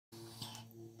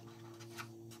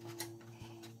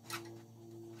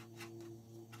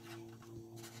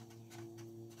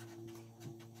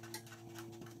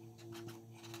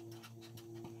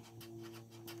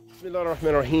Bismillah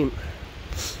ar-Rahman ar-Rahim.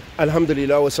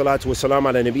 Alhamdulillah wa salatu wa salam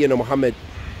ala nabiyyina Muhammad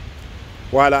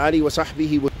wa ala alihi wa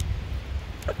sahbihi wa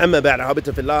amma ba'da.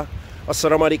 Habita fillah.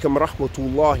 Assalamu alaikum wa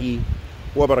rahmatullahi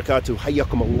wa barakatuh.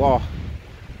 Hayyakum Allah.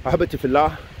 Habita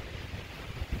fillah.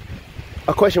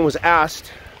 A question was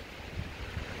asked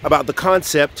about the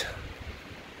concept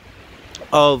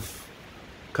of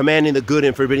commanding the good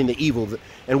and forbidding the evil.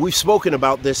 And we've spoken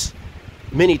about this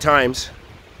many times,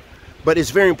 but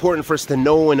it's very important for us to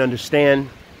know and understand,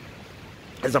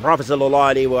 as the Prophet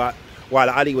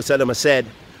ﷺ said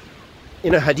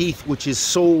in a hadith, which is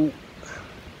so,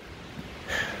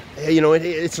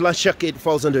 it's la shak, it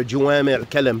falls under Juwami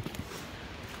al-Kalam,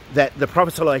 that the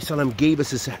Prophet ﷺ gave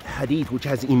us this hadith, which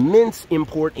has immense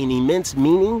import and immense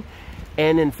meaning,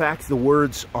 and in fact the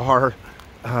words are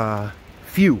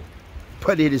few,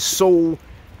 but it is so,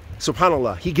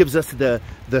 subhanallah. He gives us the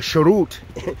shurut,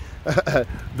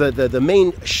 the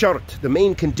main shart, the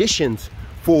main conditions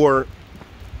for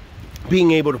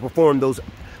being able to perform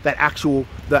that act of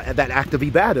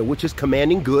ibadah, which is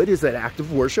commanding good is an act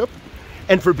of worship,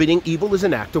 and forbidding evil is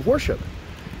an act of worship.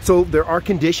 So there are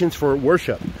conditions for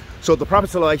worship. So the Prophet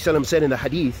ﷺ said in the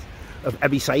hadith of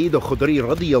Abi Sa'id al-Khudri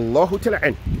radiyallahu ta'ala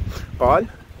anhu, قال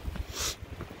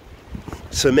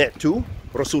سمعت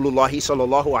رسول الله صلى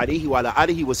الله عليه وعلى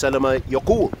آله وسلم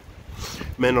يقول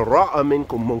من رأى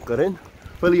منكم منكرا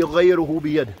فليغيره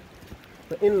بيده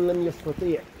فإن لم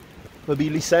يستطيع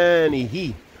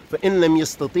فبلسانه فإن لم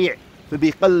يستطيع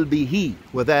فبقلبه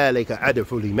وذلك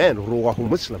أضعف الإيمان رواه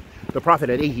مسلم. The Prophet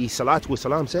عليه الصلاة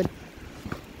والسلام said,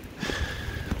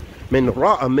 من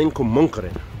رأى منكم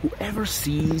منكرا, whoever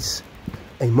sees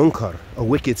a munkar, a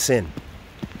wicked sin,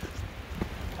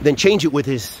 then change it with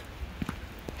his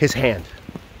hand.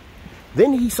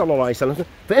 Then he sallallahu alaihi wasallam,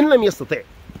 فإن لم يستطيع,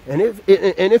 and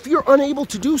if you're unable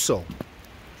to do so,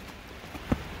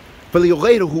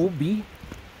 فليغيره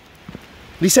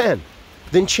بلسان,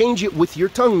 then change it with your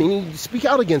tongue, meaning speak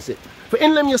out against it.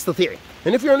 فإن لم يستطيع,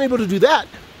 and if you're unable to do that,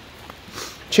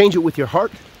 change it with your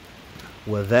heart.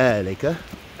 وذلك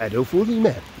أضعف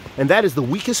الإيمان, and that is the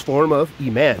weakest form of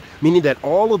iman, meaning that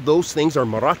all of those things are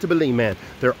maratib al-iman.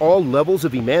 They're all levels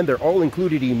of iman. They're all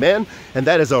included iman, and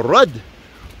that is a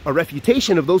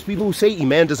refutation of those people who say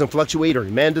iman doesn't fluctuate or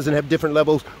iman doesn't have different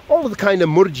levels. All of the kind of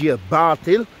murji'a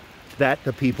batil that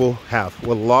the people have.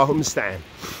 Wallahu musta'an.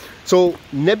 So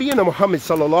Nabiyyina Muhammad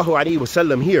sallallahu alaihi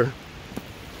wasallam here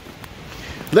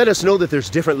let us know that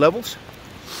there's different levels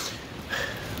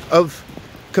of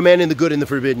commanding the good and the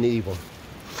forbidding the evil.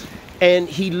 And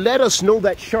he let us know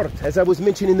that shart, as I was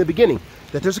mentioning in the beginning,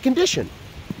 that there's a condition.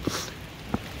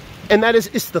 And that is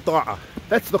istita'a.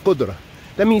 That's the qudra.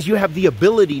 That means you have the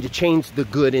ability to change the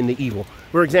good and the evil.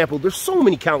 For example, there's so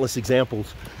many countless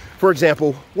examples. For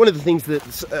example, one of the things that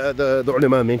the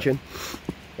ulama mentioned,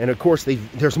 and of course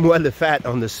there's mu'allafat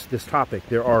on this topic.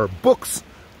 There are books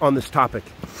on this topic.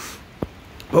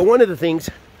 But one of the things,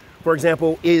 for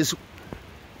example, is,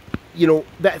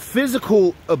 that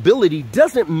physical ability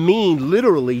doesn't mean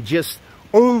literally just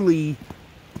only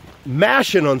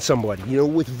mashing on somebody,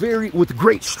 with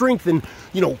great strength and,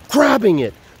 grabbing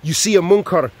it. You see a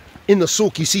munkar in the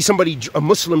souk, you see a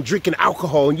Muslim drinking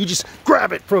alcohol, and you just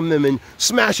grab it from them and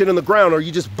smash it on the ground, or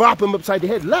you just bop them upside the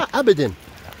head. La abadan.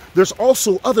 There's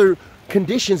also other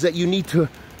conditions that you need to,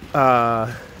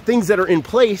 things that are in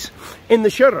place in the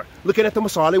shara. Looking at the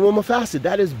masalih wal mafasid,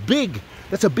 that is big.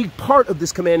 That's a big part of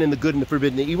this command in the good and the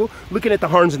forbidden the evil. Looking at the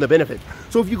harms and the benefits.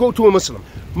 So if you go to a Muslim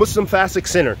fasik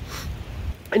sinner,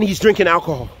 and he's drinking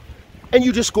alcohol, and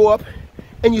you just go up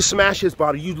and you smash his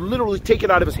bottle, you literally take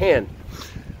it out of his hand.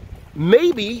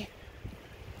 Maybe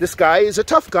this guy is a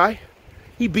tough guy,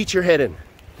 he beats your head in.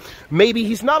 Maybe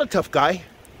he's not a tough guy,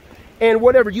 and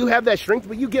whatever, you have that strength,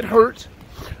 but you get hurt,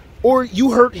 or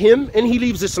you hurt him and he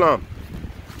leaves Islam.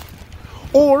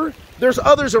 Or there's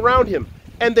others around him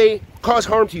and they cause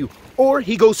harm to you. Or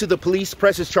he goes to the police,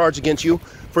 presses charge against you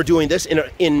for doing this.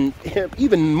 In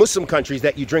even Muslim countries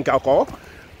that you drink alcohol,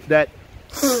 that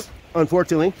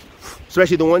unfortunately,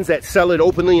 especially the ones that sell it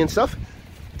openly and stuff,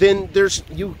 then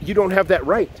you don't have that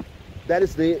right. That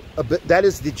is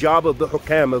the job of the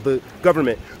hukam, of the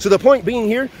government. So the point being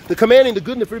here, the commanding the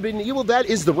good and the forbidding the evil, that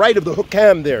is the right of the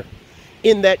hukam there,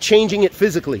 in that changing it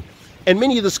physically. And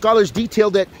many of the scholars detail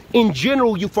that in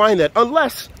general you find that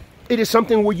unless it is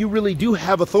something where you really do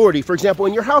have authority. For example,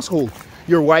 in your household,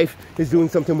 your wife is doing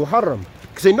something muharram.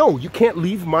 Say, no, you can't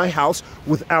leave my house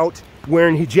without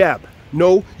wearing hijab.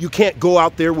 No, you can't go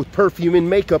out there with perfume and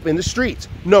makeup in the streets.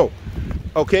 No.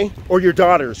 Okay? Or your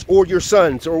daughters, or your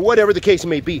sons, or whatever the case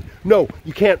may be. No,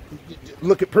 you can't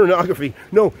look at pornography.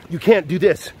 No, you can't do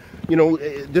this.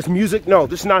 This music, no,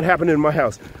 this is not happening in my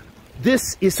house.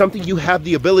 this is something you have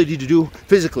the ability to do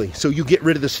physically. So you get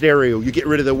rid of the stereo, you get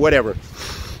rid of the whatever.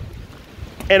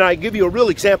 And I give you a real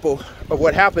example of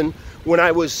what happened when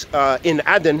I was in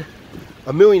Aden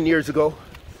a million years ago.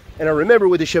 And I remember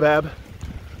with the Shabab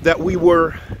that we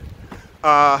were,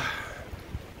 that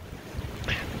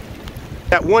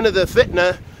one of the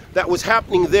fitna that was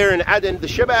happening there in Aden, the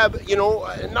Shabab, you know,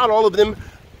 not all of them,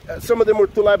 some of them were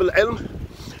tulab al-ilm,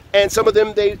 and some of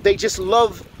them, they just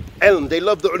love ilm, they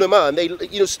love the ulama, and they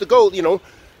used to go, you know,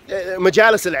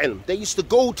 majalis al-ilm. They used to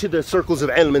go to the circles of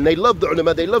ilm, and they love the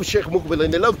ulama, they love Sheikh Muqbil,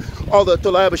 and they love all the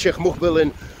tulab of Sheikh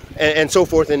Muqbil, and so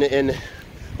forth, and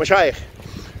mashayikh.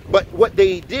 But what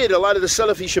they did, a lot of the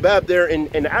Salafi Shabab there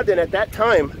in Aden at that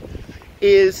time,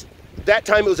 is, that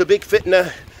time it was a big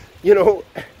fitna, you know,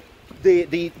 they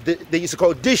used to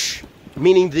call it dish,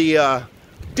 meaning the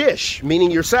dish,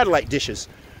 meaning your satellite dishes,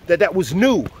 that was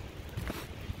new.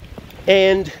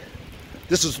 And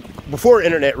this was before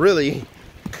internet, really,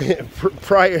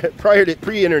 prior to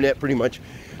pre-internet, pretty much.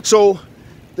 So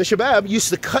the Shabab used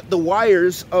to cut the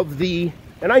wires of the,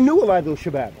 and I knew a lot of those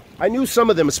Shabab. I knew some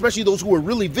of them, especially those who were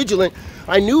really vigilant.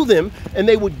 I knew them, and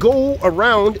they would go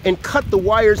around and cut the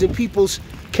wires in people's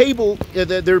cable,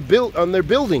 they're built on their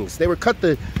buildings. They would cut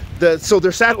so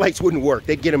their satellites wouldn't work.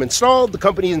 They'd get them installed, the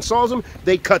company installs them,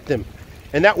 they cut them.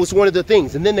 And that was one of the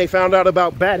things. And then they found out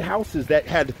about bad houses that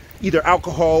had either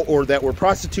alcohol or that were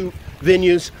prostitute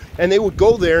venues, and they would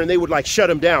go there and they would like shut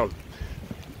them down.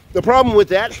 The problem with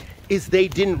that is they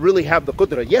didn't really have the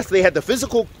qudra. Yes, they had the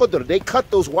physical qudra, they cut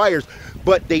those wires,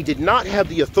 but they did not have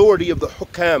the authority of the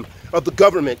hukam, of the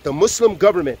government, the Muslim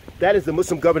government. That is the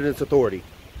Muslim governance authority.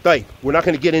 We're not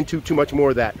going to get into too much more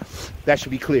of that. That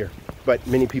should be clear. But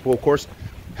many people, of course,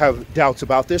 have doubts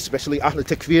about this, especially Ahl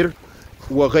al-Takfir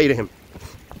wa ghayrihim.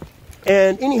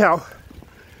 And anyhow,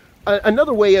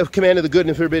 another way of commanding the good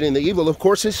and forbidding the evil, of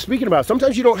course, is speaking about it.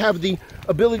 Sometimes you don't have the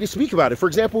ability to speak about it. For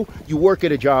example, you work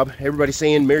at a job, everybody's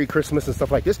saying Merry Christmas and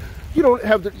stuff like this. You don't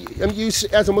have the, I mean, you,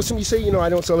 as a Muslim, you say, you know, I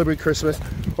don't celebrate Christmas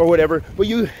or whatever, but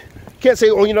you can't say,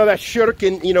 oh, you know, that's shirk,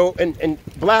 and, you know, and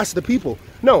blast the people.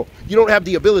 No, you don't have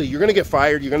the ability. You're going to get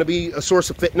fired. You're going to be a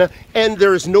source of fitna, and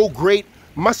there is no great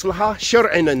maslaha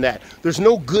shar'an in that. There's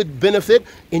no good benefit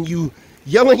in you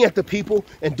yelling at the people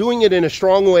and doing it in a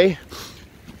strong way.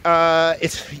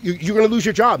 You're going to lose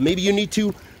your job. Maybe you need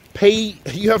to pay,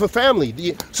 you have a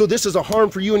family. So this is a harm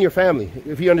for you and your family,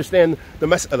 if you understand the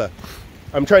mas'ala.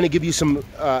 I'm trying to give you some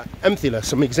amthila,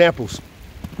 some examples.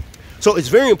 So it's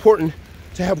very important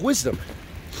to have wisdom.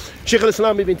 Shaykh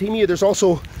al-Islam ibn Taymiyyah, there's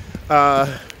also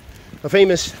a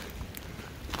famous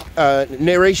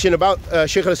narration about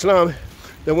Shaykh al-Islam,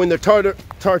 that when the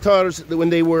Tartars, when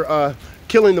they were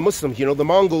killing the Muslims, you know, the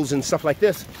Mongols and stuff like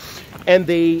this, and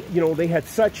they, you know, they had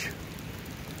such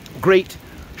great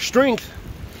strength,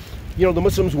 you know, the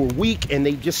Muslims were weak, and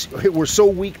they just were so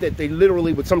weak that they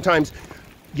literally would sometimes,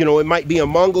 you know, it might be a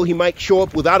Mongol, he might show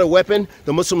up without a weapon,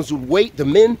 the Muslims would wait, the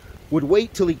men would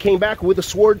wait till he came back with a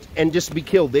sword and just be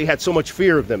killed. They had so much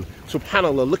fear of them.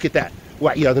 SubhanAllah, look at that.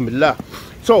 Wa'iyadhu billah.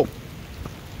 So,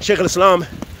 Shaykh al-Islam,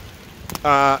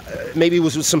 maybe it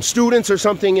was with some students or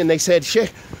something, and they said,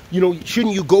 Sheikh, you know,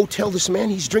 shouldn't you go tell this man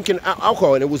he's drinking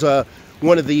alcohol? And it was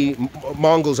one of the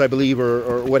Mongols, I believe,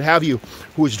 or what have you,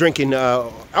 who was drinking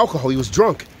alcohol. He was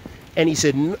drunk. And he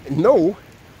said, no.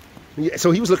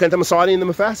 So he was looking at the Masadi and the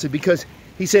Mafasid, because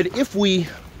he said, if we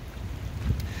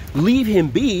leave him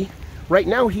be, right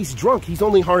now he's drunk, he's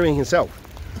only harming himself.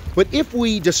 But if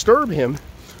we disturb him,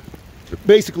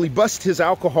 basically bust his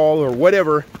alcohol or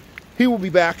whatever, he will be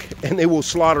back and they will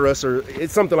slaughter us, or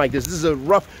it's something like this. This is a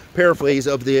rough paraphrase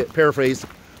of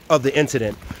the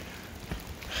incident.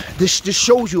 This just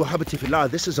shows you Habatifillah.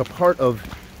 This is a part of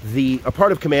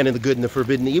commanding the good and the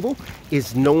forbidden evil,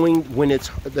 is knowing when it's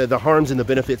the harms and the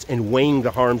benefits, and weighing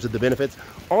the harms and the benefits.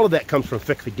 All of that comes from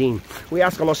fiqh fi-din. We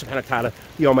ask Allah subhanahu wa ta'ala,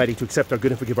 the Almighty, to accept our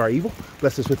good and forgive our evil,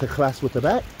 bless us with the ikhlas, with the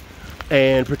bat,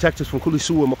 and protect us from kulli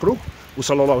su' wa makruh. Wa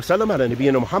sallallahu wa sallam ala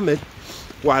nabiyyina Muhammad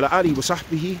wa ala alihi wa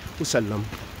sahbihi wa sallam.